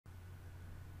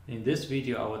In this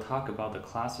video, I will talk about the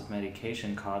class of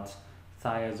medication called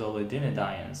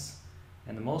Thiazolidinediones,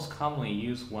 and the most commonly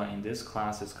used one in this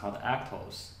class is called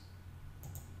Actos.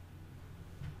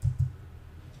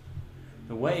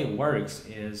 The way it works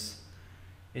is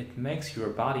it makes your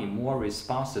body more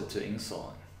responsive to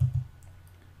insulin.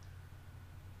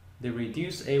 They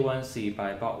reduce A1C by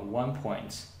about 1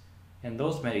 point, and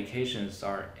those medications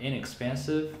are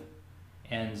inexpensive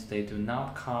and they do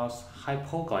not cause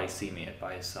hypoglycemia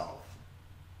by itself.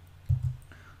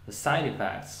 The side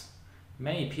effects: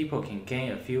 many people can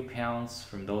gain a few pounds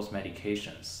from those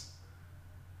medications,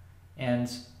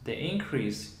 and they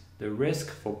increase the risk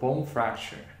for bone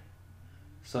fracture.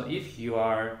 So if you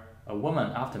are a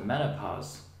woman after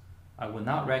menopause, I would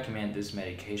not recommend this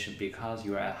medication because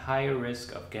you are at higher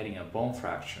risk of getting a bone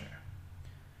fracture.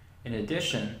 In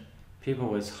addition, people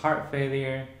with heart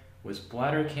failure, with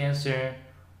bladder cancer,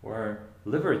 or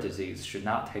liver disease should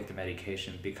not take the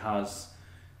medication because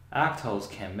Actos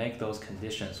can make those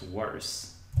conditions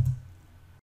worse.